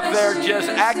 you're up there just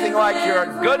acting like you're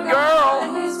a good girl.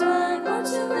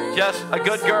 Just a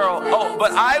good girl. Oh,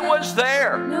 but I was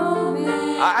there.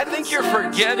 I think you're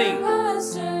forgetting.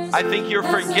 I think you're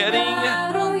forgetting.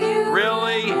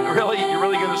 Really, you're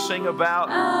really going to sing about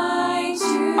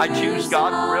I choose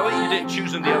God? Really? You didn't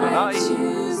choose him the other night.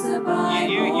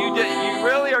 You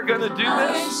really are going to do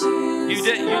this? You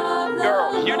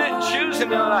didn't choose him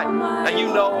the other night. And you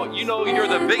know you're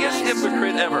the biggest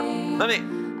hypocrite ever. Let me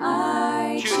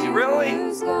choose you.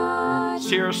 Really?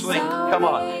 Seriously? Come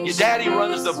on. Your daddy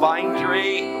runs the vine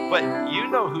tree, but you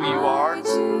know who you are.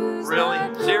 Really?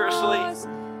 Seriously?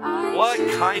 What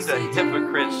kind of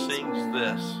hypocrite sings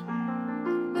this?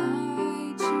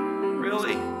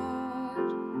 Really?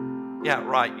 Yeah,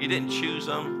 right. You didn't choose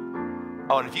them.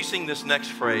 Oh, and if you sing this next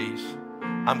phrase,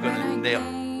 I'm going to nail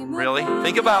it. Really?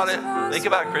 Think about it. Think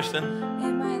about it, Kristen.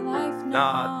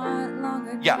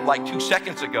 Yeah, like 2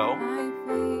 seconds ago.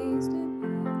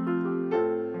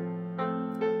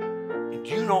 And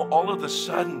do you know all of a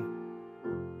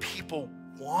sudden people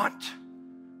want,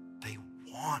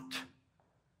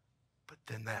 but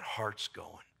then that heart's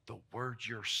going. The words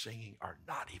you're singing are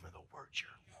not even the words you're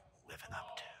living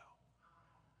up to.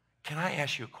 Can I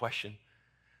ask you a question?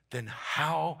 Then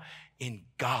how in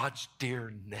God's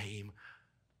dear name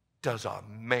does a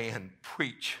man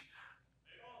preach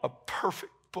a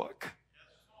perfect book?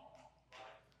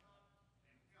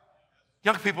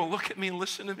 Young people, look at me and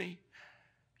listen to me.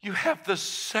 You have the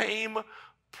same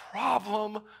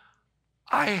problem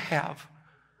I have.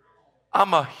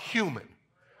 I'm a human,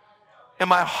 and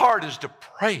my heart is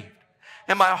depraved,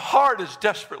 and my heart is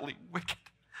desperately wicked,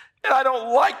 and I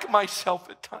don't like myself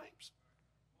at times.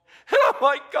 And I'm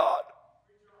like, God,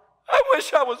 I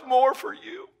wish I was more for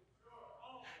you.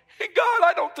 And God,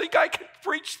 I don't think I can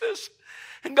preach this.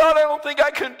 And God, I don't think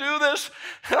I can do this.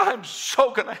 And I'm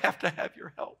so going to have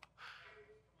your help.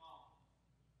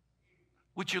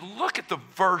 Would you look at the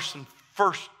verse in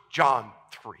 1 John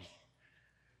 3?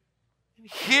 And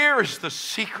here is the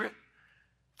secret.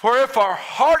 For if our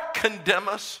heart condemn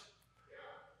us,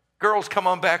 girls, come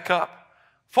on back up.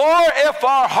 For if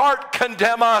our heart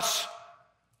condemn us,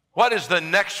 what is the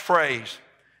next phrase?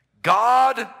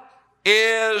 God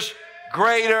is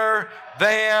greater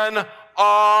than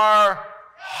our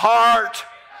heart.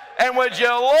 And would you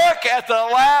look at the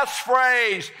last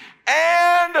phrase?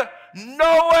 And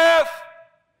knoweth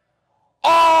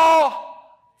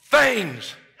all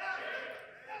things.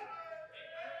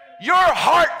 Your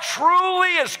heart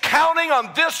truly is counting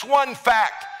on this one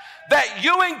fact, that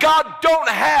you and God don't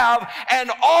have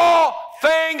an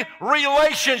all-thing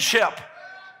relationship.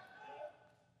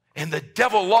 And the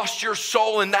devil lost your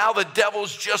soul, and now the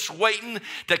devil's just waiting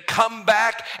to come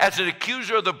back as an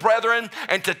accuser of the brethren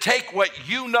and to take what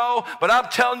you know. But I'm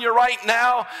telling you right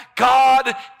now,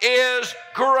 God is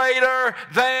greater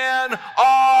than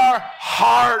our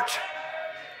heart.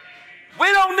 We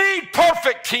don't need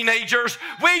perfect teenagers.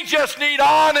 We just need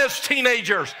honest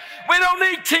teenagers. We don't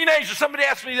need teenagers. Somebody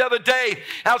asked me the other day,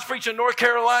 I was preaching in North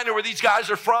Carolina where these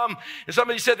guys are from, and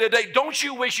somebody said the other day, don't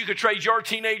you wish you could trade your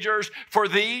teenagers for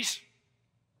these?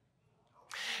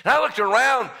 And I looked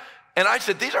around and I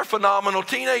said, these are phenomenal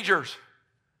teenagers.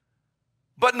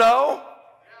 But no.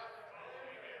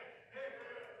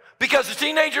 Because the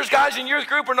teenagers, guys in youth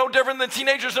group are no different than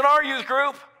teenagers in our youth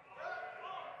group.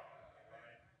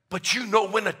 But you know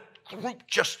when a group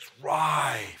just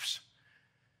thrives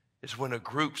is when a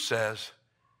group says,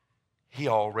 he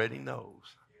already knows.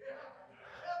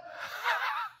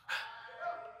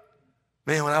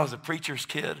 Man, when I was a preacher's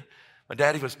kid, my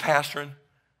daddy was pastoring.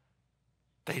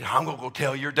 I'm going to go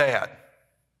tell your dad.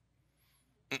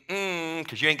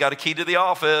 Because you ain't got a key to the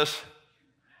office.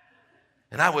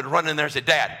 And I would run in there and say,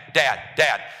 Dad,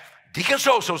 Deacon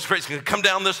So-so's going to come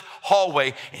down this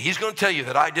hallway, and he's going to tell you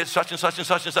that I did such and such and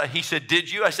such and such. He said, did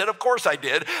you? I said, of course I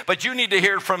did, but you need to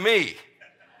hear it from me.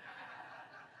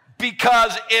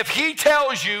 Because if he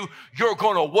tells you, you're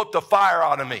going to whoop the fire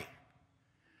out of me.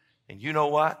 And you know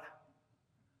what?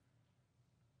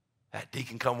 That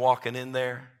deacon come walking in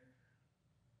there,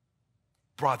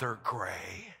 Brother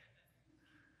Gray,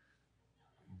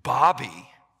 Bobby.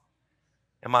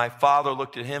 And my father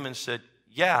looked at him and said,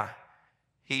 yeah,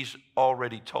 he's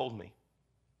already told me.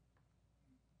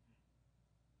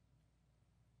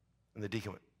 And the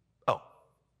deacon went, oh.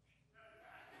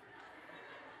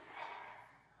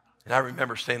 And I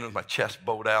remember standing with my chest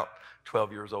bowed out,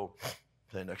 12 years old,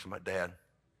 standing next to my dad.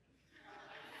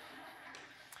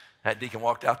 That deacon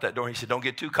walked out that door and he said, don't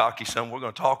get too cocky, son. We're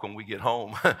going to talk when we get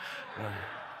home.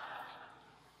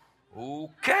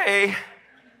 Okay.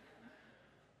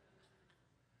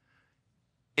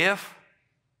 If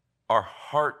our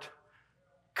heart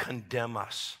condemn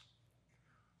us,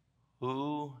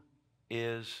 who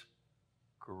is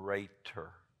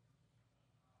greater?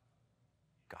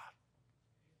 God.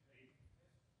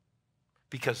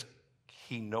 Because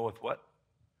he knoweth what?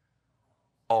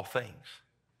 All things.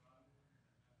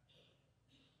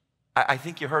 I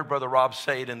think you heard Brother Rob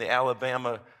say it in the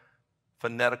Alabama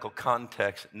phonetical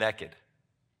context, naked.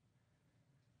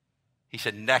 He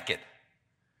said naked.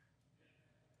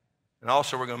 And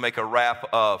also we're going to make a rap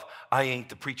of, I ain't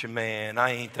the preacher man,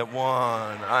 I ain't the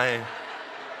one, I'm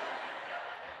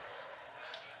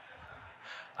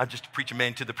just a preacher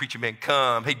man till the preacher man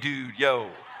come. Hey dude, yo.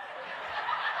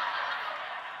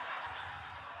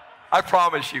 I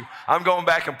promise you, I'm going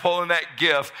back and pulling that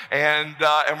GIF, and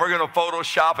we're going to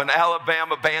Photoshop an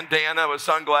Alabama bandana with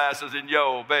sunglasses, and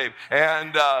yo, babe.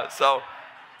 And so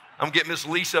I'm getting Miss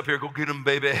Lisa up here. Go get him,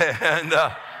 baby. And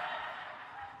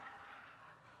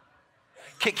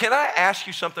can I ask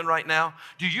you something right now?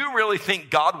 Do you really think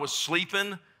God was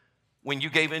sleeping when you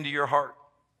gave into your heart?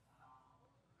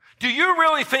 Do you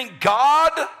really think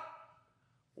God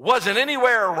wasn't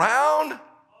anywhere around?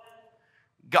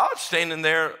 God's standing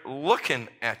there looking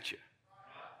at you.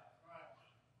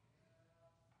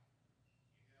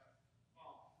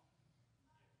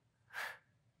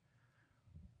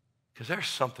 Because there's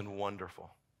something wonderful.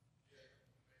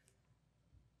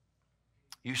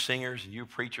 You singers and you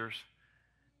preachers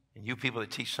and you people that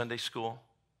teach Sunday school,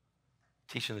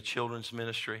 teaching the children's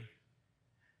ministry,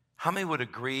 how many would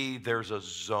agree there's a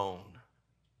zone?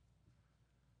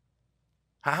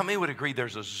 How many would agree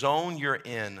there's a zone you're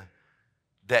in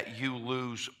that you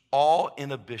lose all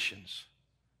inhibitions?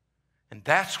 And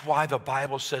that's why the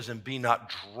Bible says, and be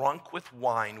not drunk with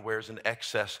wine, where's an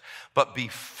excess, but be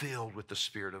filled with the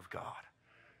Spirit of God.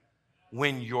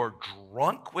 When you're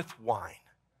drunk with wine,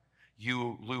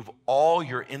 you lose all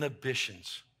your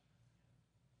inhibitions.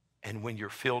 And when you're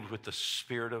filled with the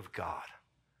Spirit of God.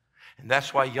 And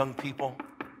that's why, young people,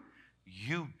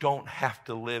 you don't have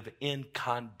to live in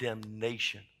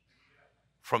condemnation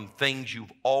from things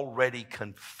you've already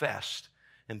confessed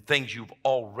and things you've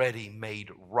already made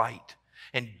right.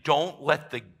 And don't let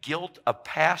the guilt of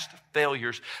past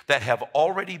failures that have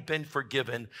already been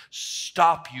forgiven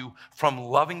stop you from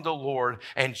loving the Lord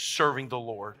and serving the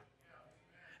Lord.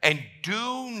 And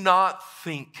do not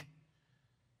think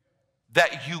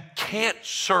that you can't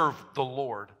serve the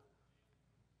Lord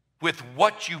with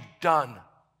what you've done.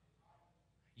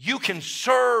 You can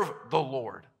serve the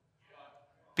Lord.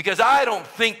 Because I don't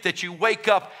think that you wake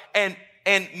up and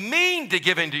and mean to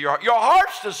give into your heart. Your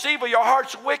heart's deceitful, your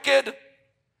heart's wicked.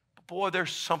 But boy,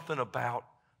 there's something about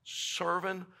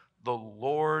serving the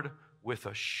Lord with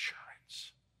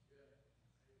assurance.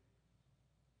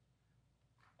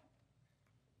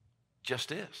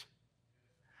 Just is.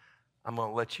 I'm going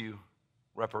to let you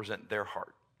represent their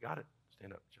heart. Got it?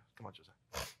 Stand up. Come on, Josiah.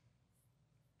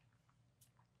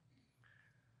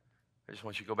 I just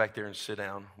want you to go back there and sit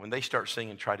down. When they start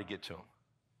singing, try to get to them.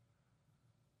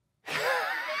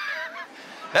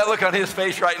 That look on his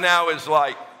face right now is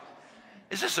like,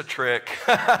 is this a trick?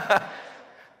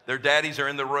 Their daddies are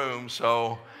in the room,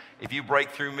 so if you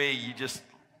break through me, you just,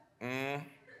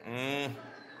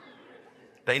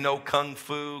 They know kung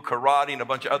fu, karate, and a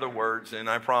bunch of other words, and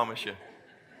I promise you.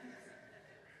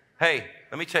 Hey,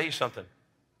 let me tell you something.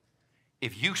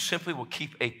 If you simply will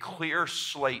keep a clear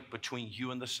slate between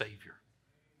you and the Savior,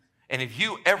 and if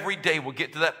you every day will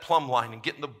get to that plumb line and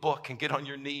get in the book and get on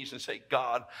your knees and say,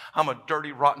 God, I'm a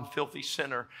dirty, rotten, filthy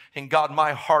sinner. And God,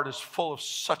 my heart is full of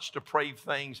such depraved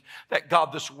things that,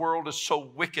 God, this world is so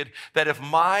wicked that if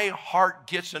my heart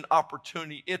gets an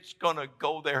opportunity, it's going to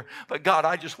go there. But God,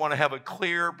 I just want to have a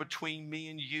clear between me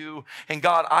and you. And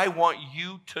God, I want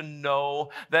you to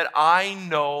know that I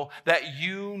know that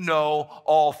you know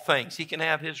all things. He can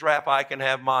have his rap, I can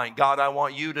have mine. God, I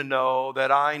want you to know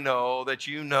that I know that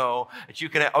you know that you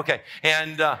can have. Okay,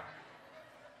 and there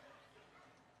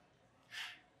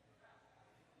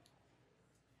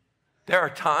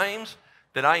are times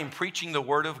that I am preaching the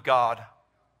Word of God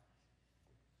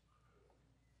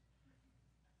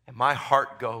and my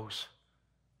heart goes,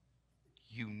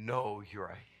 you know you're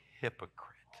a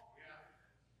hypocrite.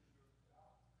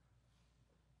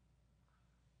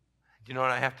 Do you know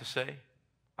what I have to say?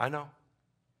 I know.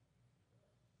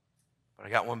 But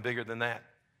I got one bigger than that.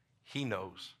 He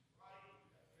knows.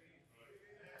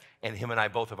 And him and I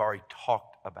both have already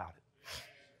talked about it.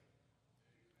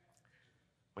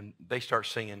 When they start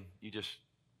singing, you just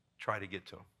try to get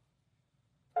to them.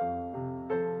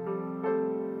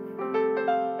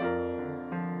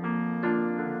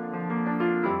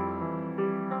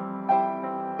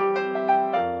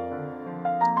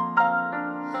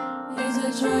 There's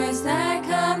a choice that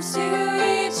comes to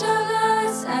each of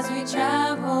us as we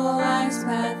travel life's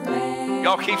pathway.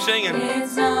 Y'all keep singing.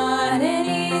 It's not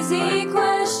an easy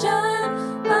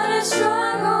question, but a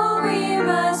struggle we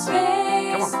must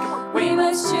face. Come on. We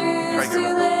must choose to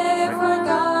live for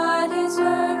God, His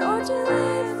word, or to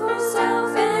live for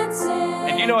self and sin.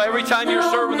 And you know, every time you're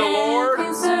serving the Lord,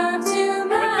 when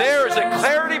there is a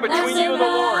clarity between you and the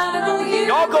Lord,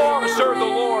 y'all go on to serve the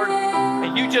Lord,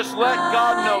 and you just let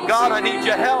God know, God, I need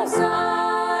your help.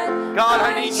 God,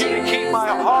 I need you to keep my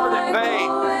heart at bay.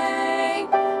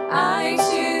 I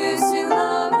choose to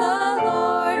love the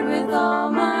Lord with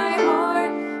all my heart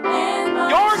and my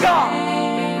Your God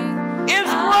is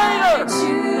greater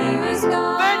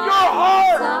than your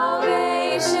heart.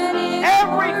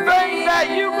 Everything that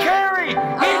you carry,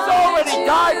 He's already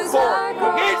died for.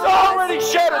 He's already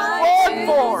shed His blood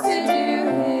for.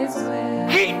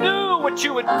 He knew what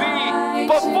you would be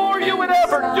before you would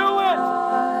ever do it.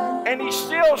 And He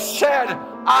still said,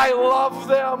 I love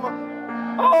them.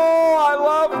 Oh, I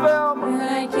love them.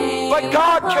 But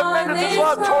God commended His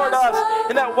love toward us,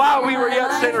 and that while we were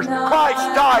yet sinners,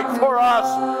 Christ died for us.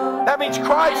 That means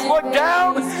Christ looked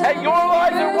down at your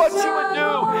life and what you would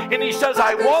do, and He says,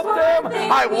 I want them,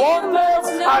 I want them,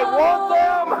 I want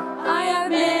them. I have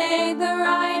made the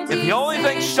right And the only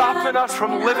thing stopping us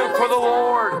from living for the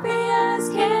Lord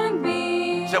is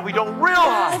that we don't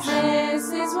realize you're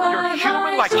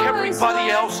human like everybody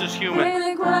else is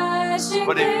human.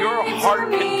 But if your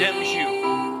heart condemns you,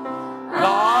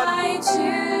 God is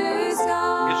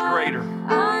greater.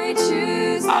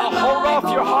 I'll hold off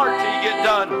your heart till you get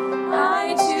done.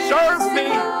 Serve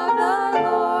me.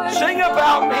 Sing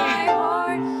about me.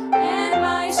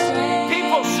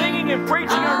 People singing and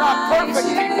preaching are not perfect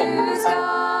people.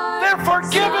 They're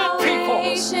forgiven people.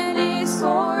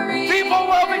 People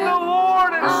loving the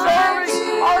Lord and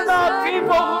serving are not people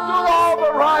who do all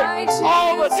the right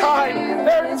all the time.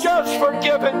 They're just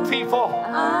forgiven people.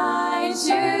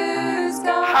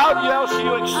 How else do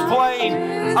you explain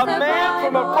a man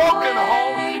from a broken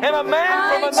home and a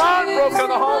man from a non-broken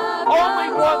home? Only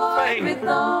one thing.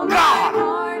 God.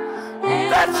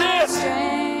 That's it.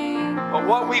 But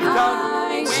what we've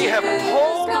done, we have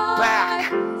pulled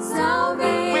back.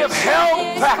 We have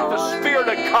held back the Spirit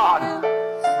of God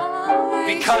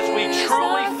because we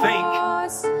truly think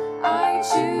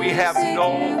we have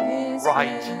no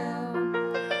right.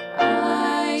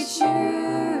 I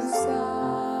choose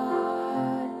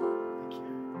God.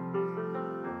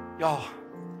 Y'all,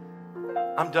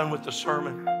 I'm done with the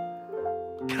sermon.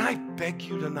 Can I beg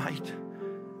you tonight?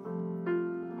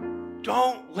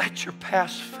 Don't let your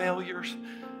past failures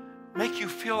make you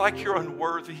feel like you're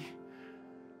unworthy.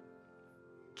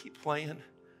 Keep playing.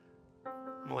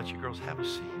 I'm going to let you girls have a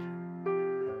seat.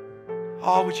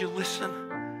 Oh, would you listen?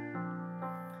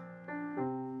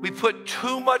 We put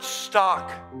too much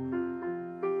stock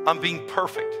on being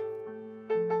perfect.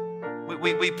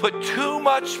 We put too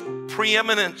much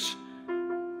preeminence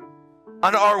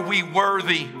on are we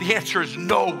worthy? The answer is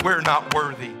no, we're not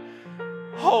worthy.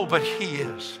 Oh, but He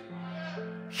is.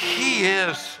 He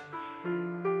is.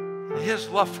 His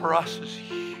love for us is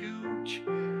huge.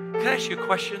 Can I ask you a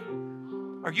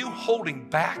question? Are you holding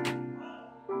back?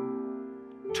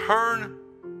 Turn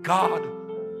God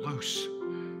loose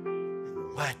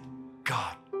and let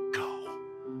God go.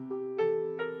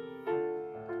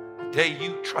 The day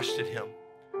you trusted Him,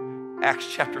 Acts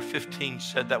chapter 15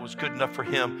 said that was good enough for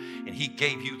Him, and He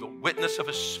gave you the witness of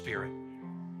His Spirit.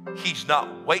 He's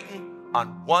not waiting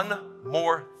on one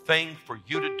more thing for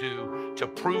you to do to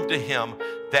prove to Him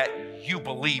that you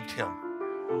believed Him.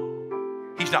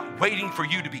 He's not waiting for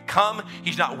you to become.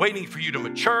 He's not waiting for you to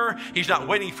mature. He's not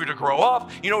waiting for you to grow up.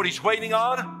 You know what He's waiting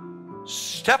on?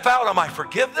 Step out on my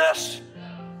forgiveness.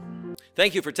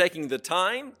 Thank you for taking the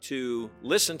time to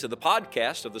listen to the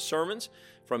podcast of the sermons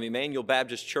from Emmanuel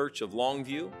Baptist Church of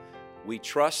Longview. We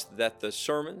trust that the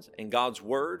sermons and God's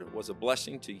Word was a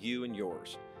blessing to you and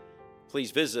yours.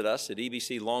 Please visit us at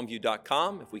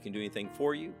ebclongview.com. If we can do anything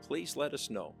for you, please let us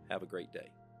know. Have a great day.